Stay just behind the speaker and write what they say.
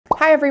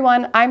Hi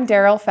everyone, I'm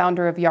Daryl,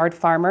 founder of Yard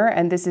Farmer,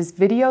 and this is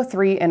video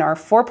 3 in our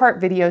 4-part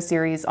video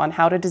series on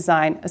how to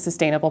design a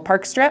sustainable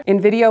park strip.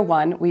 In video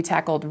 1, we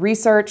tackled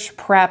research,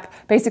 prep,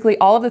 basically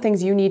all of the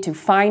things you need to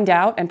find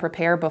out and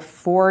prepare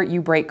before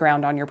you break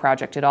ground on your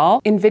project at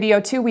all. In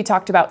video 2, we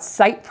talked about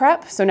site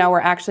prep, so now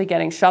we're actually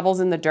getting shovels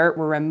in the dirt,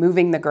 we're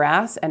removing the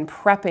grass and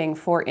prepping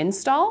for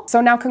install.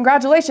 So now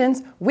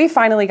congratulations, we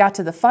finally got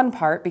to the fun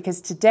part, because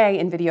today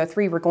in video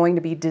 3, we're going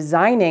to be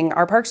designing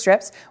our park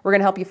strips. We're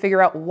gonna help you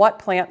figure out what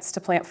plants to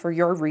plant for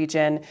your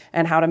region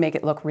and how to make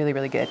it look really,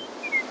 really good.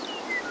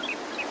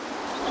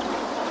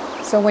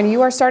 So when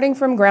you are starting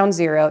from ground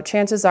zero,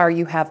 chances are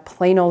you have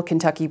plain old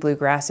Kentucky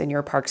bluegrass in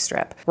your park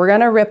strip. We're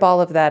gonna rip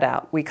all of that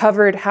out. We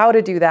covered how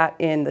to do that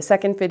in the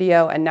second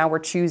video, and now we're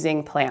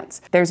choosing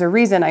plants. There's a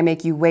reason I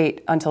make you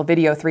wait until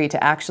video 3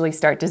 to actually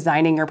start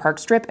designing your park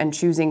strip and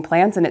choosing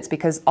plants, and it's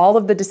because all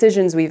of the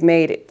decisions we've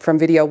made from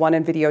video 1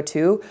 and video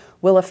 2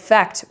 will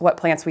affect what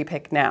plants we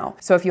pick now.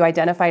 So if you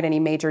identified any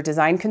major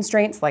design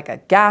constraints like a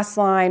gas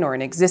line or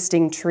an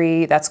existing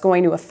tree, that's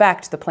going to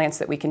affect the plants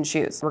that we can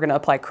choose. We're gonna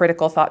apply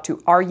critical thought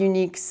to our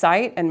unique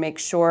site and make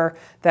sure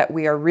that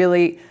we are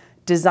really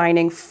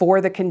designing for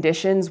the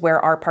conditions where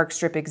our park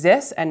strip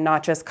exists and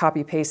not just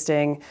copy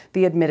pasting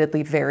the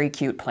admittedly very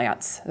cute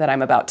plants that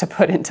I'm about to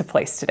put into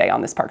place today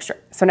on this park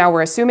strip. So now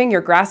we're assuming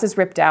your grass is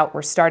ripped out,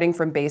 we're starting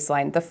from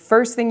baseline. The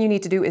first thing you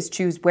need to do is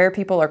choose where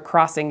people are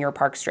crossing your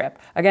park strip.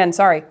 Again,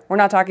 sorry, we're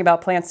not talking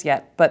about plants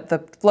yet, but the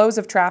flows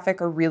of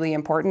traffic are really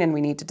important and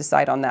we need to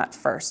decide on that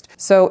first.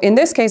 So in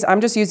this case, I'm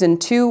just using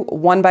 2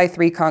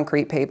 1x3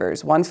 concrete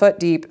pavers, 1 foot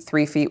deep,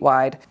 3 feet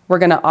wide. We're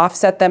gonna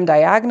offset them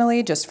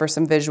diagonally just for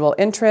some visual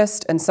interest.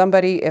 And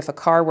somebody, if a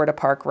car were to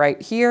park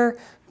right here,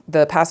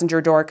 the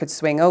passenger door could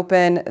swing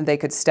open, they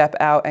could step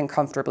out and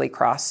comfortably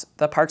cross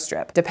the park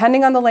strip.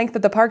 Depending on the length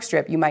of the park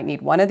strip, you might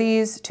need 1 of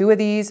these, 2 of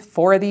these,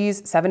 4 of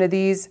these, 7 of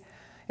these.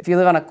 If you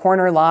live on a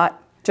corner lot,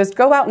 just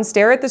go out and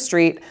stare at the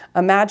street.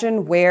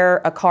 Imagine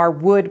where a car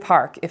would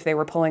park if they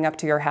were pulling up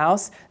to your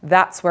house.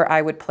 That's where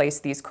I would place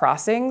these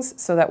crossings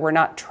so that we're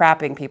not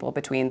trapping people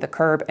between the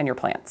curb and your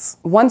plants.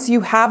 Once you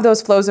have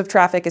those flows of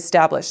traffic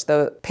established,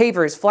 the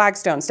pavers,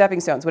 flagstones, stepping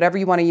stones, whatever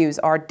you want to use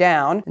are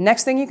down. The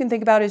next thing you can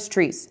think about is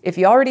trees. If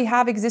you already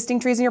have existing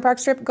trees in your park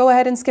strip, go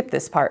ahead and skip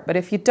this part. But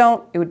if you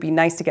don't, it would be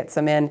nice to get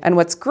some in. And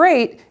what's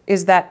great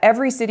is that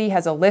every city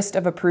has a list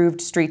of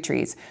approved street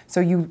trees. So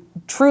you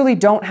truly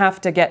don't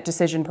have to get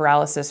decision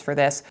paralysis for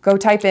this. Go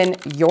type in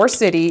your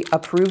city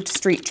approved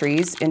street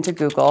trees into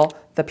Google.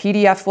 The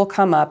PDF will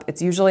come up.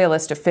 It's usually a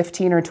list of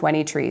 15 or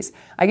 20 trees.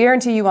 I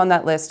guarantee you on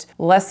that list,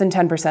 less than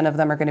 10% of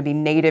them are going to be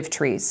native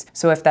trees.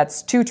 So if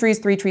that's 2 trees,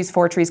 3 trees,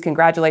 4 trees,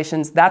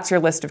 congratulations, that's your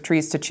list of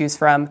trees to choose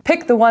from.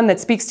 Pick the one that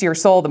speaks to your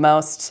soul the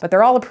most, but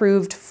they're all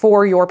approved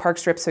for your park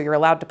strip, so you're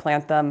allowed to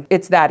plant them.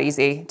 It's that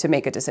easy to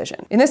make a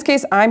decision. In this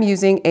case, I'm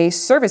using a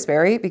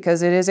serviceberry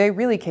because it is a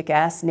really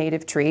kick-ass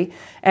native tree,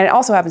 and it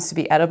also happens to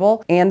be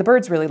edible, and the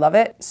birds really love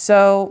it,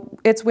 so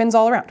it's wins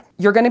all around.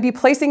 You're going to be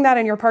placing that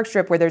in your park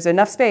strip where there's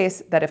enough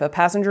space that if a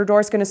passenger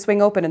door is going to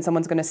swing open and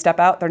someone's going to step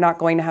out, they're not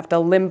going to have to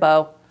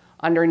limbo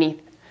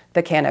underneath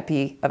the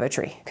canopy of a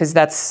tree, because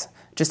that's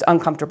just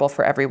uncomfortable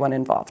for everyone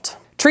involved.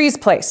 Trees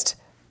placed.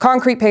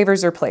 Concrete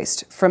pavers are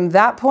placed. From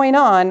that point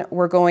on,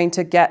 we're going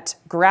to get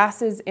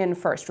grasses in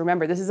first.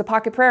 Remember, this is a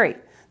pocket prairie.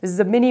 This is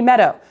a mini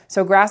meadow,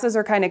 so grasses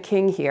are kind of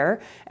king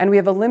here, and we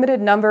have a limited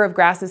number of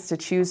grasses to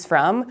choose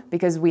from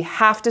because we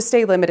have to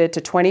stay limited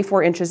to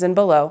 24 inches and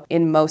below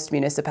in most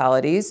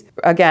municipalities.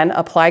 Again,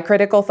 apply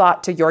critical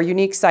thought to your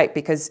unique site,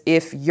 because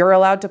if you're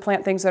allowed to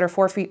plant things that are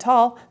 4 feet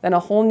tall, then a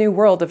whole new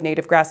world of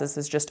native grasses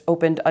has just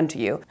opened unto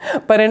you.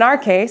 But in our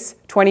case,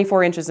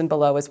 24 inches and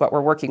below is what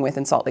we're working with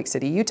in Salt Lake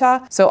City,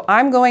 Utah. So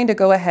I'm going to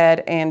go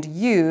ahead and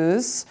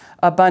use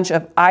a bunch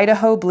of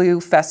Idaho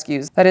blue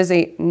fescues. That is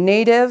a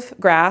native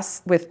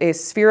grass with a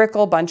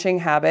spherical bunching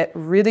habit,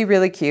 really,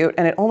 really cute.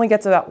 And it only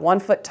gets about 1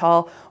 foot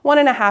tall,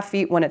 1.5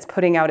 feet when it's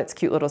putting out its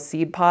cute little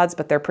seed pods,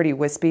 but they're pretty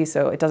wispy,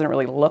 so it doesn't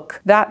really look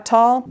that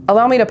tall.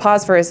 Allow me to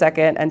pause for a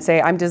second and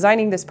say I'm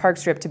designing this park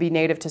strip to be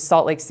native to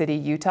Salt Lake City,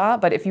 Utah,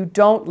 but if you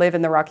don't live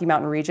in the Rocky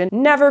Mountain region,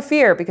 never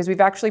fear, because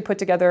we've actually put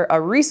together a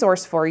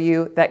resource for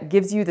you that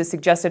gives you the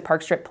suggested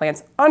park strip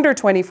plants under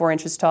 24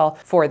 inches tall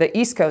for the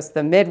East Coast,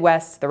 the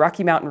Midwest, the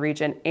Rocky Mountain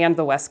region, and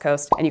the West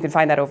Coast. And you can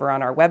find that over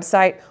on our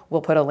website.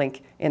 We'll put a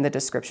link in the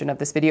description of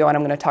this video, and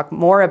I'm going to talk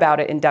more about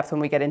it in depth when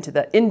we get into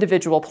the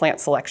individual plant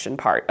selection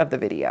part of the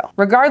video.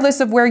 Regardless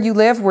of where you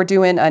live, we're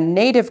doing a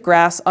native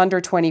grass under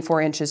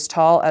 24 inches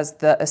tall as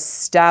the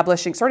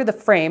establishing, sort of the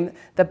frame,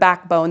 the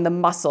backbone, the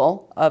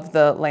muscle of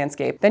the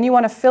landscape. Then you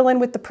want to fill in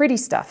with the pretty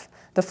stuff,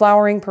 the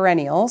flowering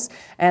perennials.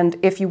 And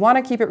if you want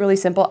to keep it really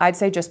simple, I'd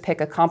say just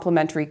pick a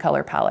complementary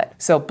color palette.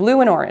 So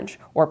blue and orange,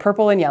 or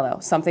purple and yellow,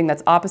 something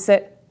that's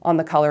opposite on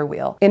the color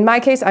wheel. In my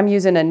case, I'm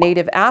using a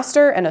native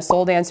aster and a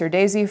soul dancer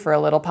daisy for a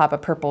little pop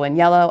of purple and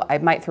yellow. I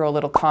might throw a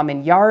little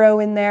common yarrow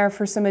in there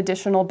for some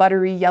additional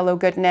buttery yellow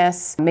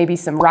goodness, maybe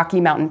some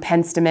Rocky Mountain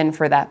penstemon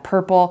for that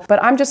purple,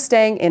 but I'm just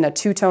staying in a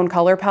two-tone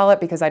color palette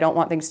because I don't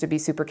want things to be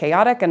super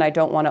chaotic and I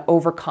don't want to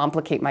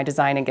overcomplicate my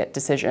design and get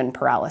decision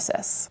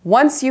paralysis.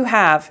 Once you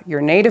have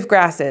your native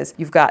grasses,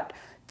 you've got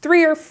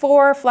 3 or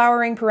 4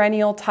 flowering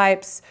perennial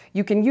types.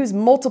 You can use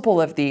multiple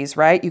of these,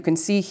 right? You can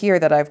see here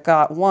that I've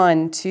got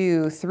 1,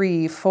 2,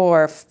 3,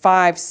 4,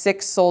 5,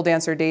 6 soul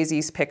dancer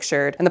daisies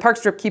pictured. And the park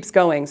strip keeps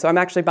going. So I'm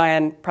actually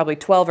buying probably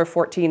 12 or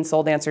 14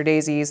 soul dancer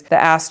daisies. The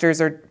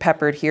asters are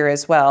peppered here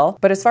as well.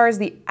 But as far as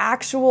the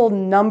actual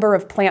number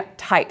of plant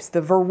types, the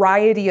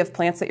variety of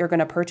plants that you're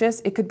gonna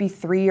purchase, it could be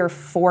 3 or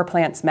 4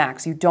 plants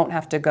max. You don't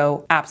have to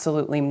go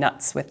absolutely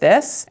nuts with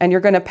this. And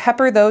you're gonna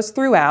pepper those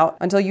throughout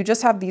until you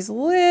just have these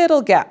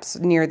little gaps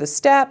near the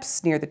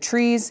steps, near the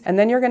trees, and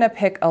then you're gonna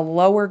pick a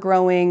lower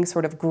growing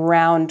sort of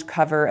ground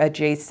cover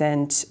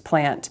adjacent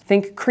plant.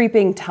 Think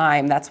creeping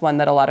thyme, that's one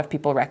that a lot of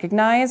people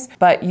recognize,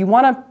 but you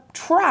wanna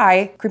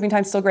try, creeping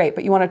thyme's still great,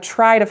 but you wanna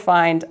try to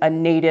find a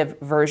native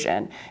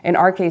version. In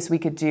our case, we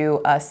could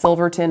do a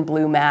Silverton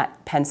Blue Mat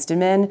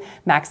penstemon,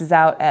 maxes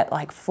out at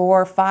like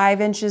 4 or 5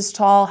 inches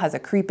tall, has a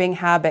creeping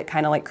habit,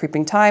 kind of like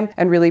creeping thyme,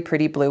 and really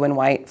pretty blue and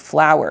white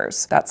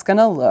flowers. That's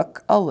gonna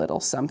look a little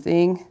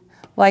something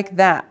like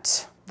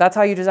that. That's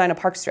how you design a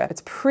park strip.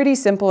 It's pretty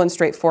simple and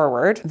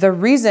straightforward. The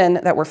reason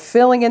that we're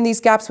filling in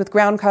these gaps with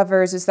ground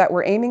covers is that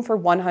we're aiming for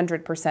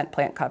 100%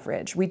 plant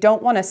coverage. We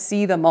don't want to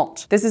see the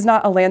mulch. This is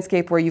not a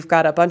landscape where you've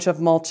got a bunch of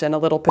mulch and a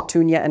little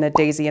petunia and a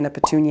daisy and a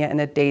petunia and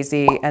a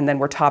daisy, and then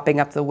we're topping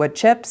up the wood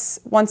chips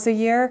once a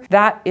year.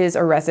 That is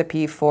a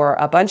recipe for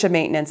a bunch of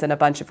maintenance and a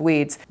bunch of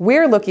weeds.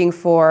 We're looking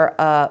for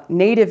a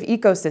native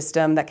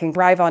ecosystem that can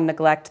thrive on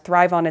neglect,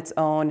 thrive on its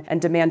own, and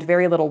demand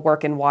very little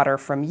work and water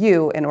from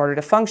you in order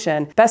to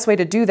function. Best way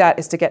to do that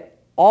is to get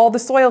all the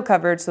soil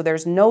covered so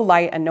there's no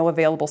light and no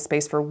available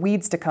space for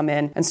weeds to come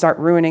in and start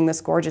ruining this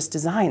gorgeous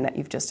design that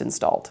you've just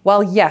installed.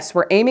 While yes,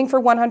 we're aiming for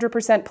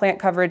 100% plant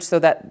coverage so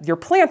that your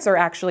plants are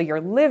actually your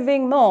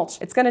living mulch,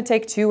 it's gonna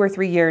take 2 or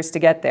 3 years to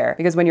get there,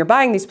 because when you're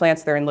buying these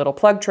plants, they're in little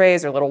plug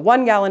trays or little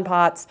 1-gallon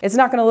pots. It's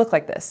not gonna look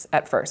like this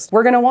at first.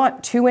 We're gonna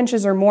want 2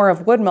 inches or more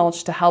of wood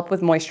mulch to help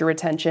with moisture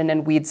retention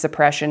and weed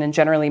suppression and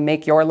generally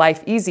make your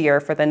life easier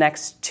for the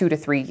next 2 to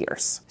 3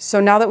 years. So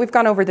now that we've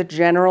gone over the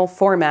general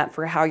format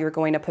for how you're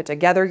going to put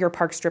together your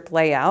park strip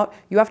layout,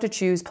 you have to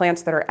choose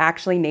plants that are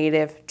actually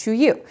native to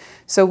you.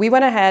 So we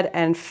went ahead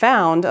and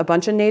found a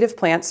bunch of native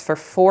plants for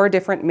 4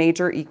 different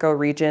major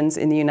ecoregions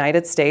in the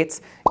United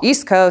States: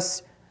 East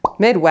Coast,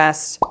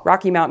 Midwest,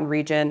 Rocky Mountain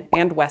region,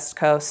 and West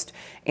Coast.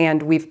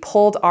 And we've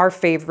pulled our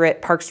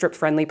favorite park strip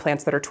friendly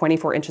plants that are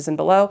 24 inches and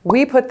below.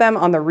 We put them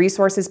on the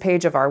resources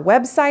page of our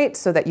website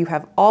so that you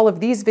have all of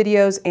these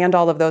videos and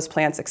all of those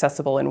plants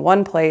accessible in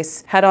one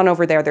place. Head on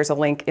over there. There's a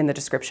link in the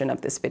description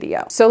of this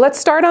video. So let's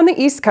start on the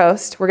East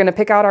Coast. We're gonna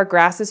pick out our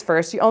grasses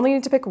first. You only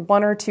need to pick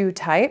 1 or 2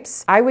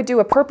 types. I would do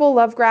a purple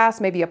lovegrass,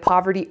 maybe a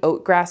poverty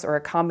oatgrass, or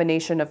a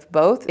combination of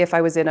both if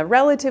I was in a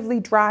relatively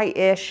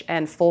dry-ish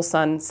and full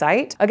sun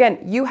site. Again,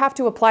 you have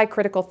to apply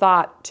critical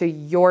thought to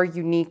your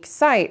unique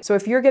site. So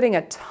if you're getting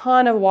a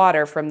ton of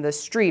water from the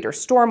street or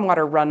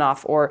stormwater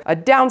runoff, or a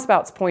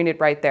downspouts pointed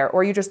right there,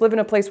 or you just live in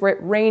a place where it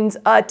rains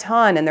a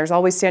ton and there's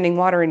always standing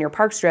water in your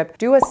park strip,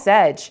 do a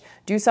sedge.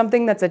 Do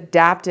something that's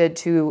adapted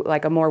to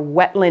like a more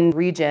wetland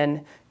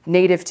region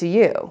native to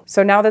you.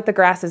 So now that the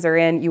grasses are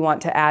in, you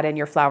want to add in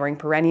your flowering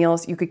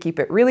perennials. You could keep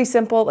it really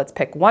simple. Let's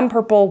pick 1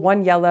 purple,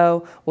 1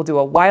 yellow. We'll do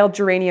a wild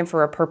geranium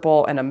for a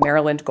purple and a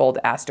Maryland gold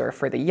aster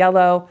for the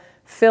yellow.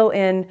 Fill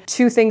in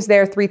 2 things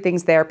there, 3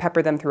 things there,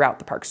 pepper them throughout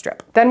the park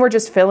strip. Then we're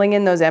just filling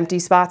in those empty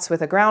spots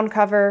with a ground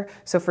cover.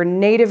 So for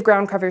native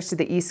ground covers to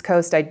the East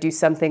Coast, I'd do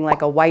something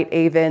like a white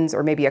avens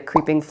or maybe a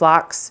creeping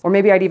phlox, or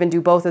maybe I'd even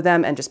do both of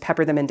them and just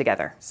pepper them in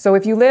together. So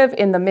if you live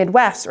in the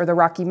Midwest or the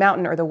Rocky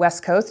Mountain or the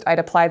West Coast, I'd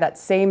apply that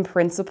same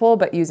principle,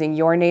 but using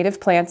your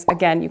native plants.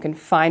 Again, you can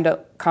find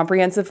a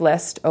comprehensive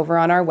list over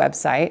on our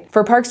website.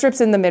 For park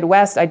strips in the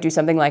Midwest, I'd do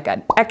something like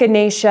an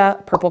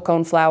echinacea, purple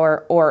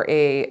coneflower, or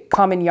a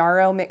common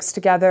yarrow mixed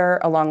together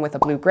along with a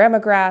blue grama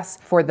grass.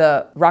 For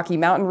the Rocky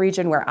Mountain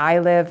region where I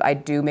live,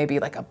 I'd do maybe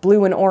like a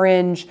blue and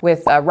orange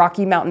with a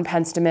Rocky Mountain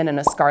penstemon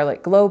and a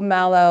scarlet globe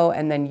mallow,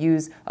 and then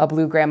use a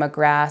blue grama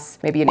grass,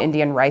 maybe an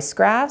Indian rice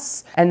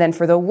grass. And then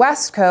for the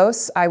West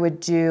Coast, I would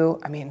do,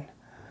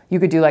 you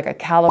could do like a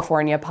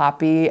California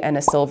poppy and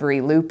a silvery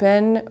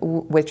lupin,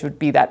 which would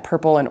be that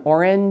purple and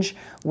orange,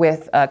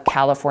 with a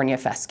California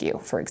fescue,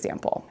 for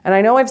example. And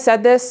I know I've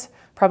said this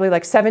probably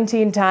like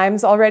 17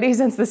 times already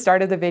since the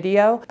start of the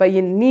video, but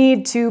you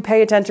need to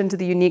pay attention to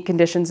the unique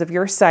conditions of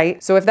your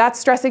site. So if that's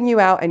stressing you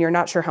out and you're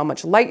not sure how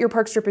much light your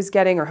park strip is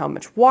getting or how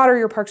much water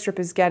your park strip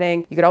is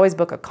getting, you could always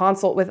book a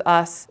consult with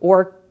us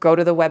or go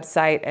to the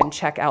website and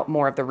check out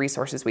more of the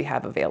resources we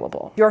have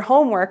available. Your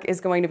homework is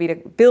going to be to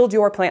build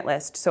your plant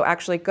list. So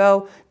actually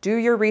go do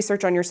your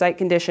research on your site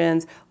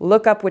conditions,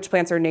 look up which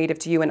plants are native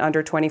to you and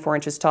under 24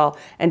 inches tall,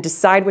 and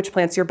decide which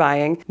plants you're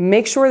buying.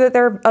 Make sure that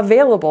they're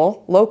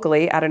available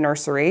locally at a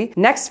nursery.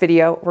 Next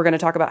video, we're going to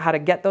talk about how to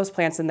get those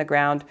plants in the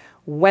ground,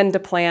 when to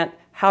plant,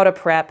 how to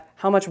prep,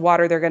 how much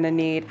water they're going to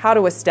need, how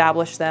to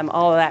establish them,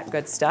 all of that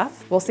good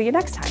stuff. We'll see you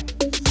next time.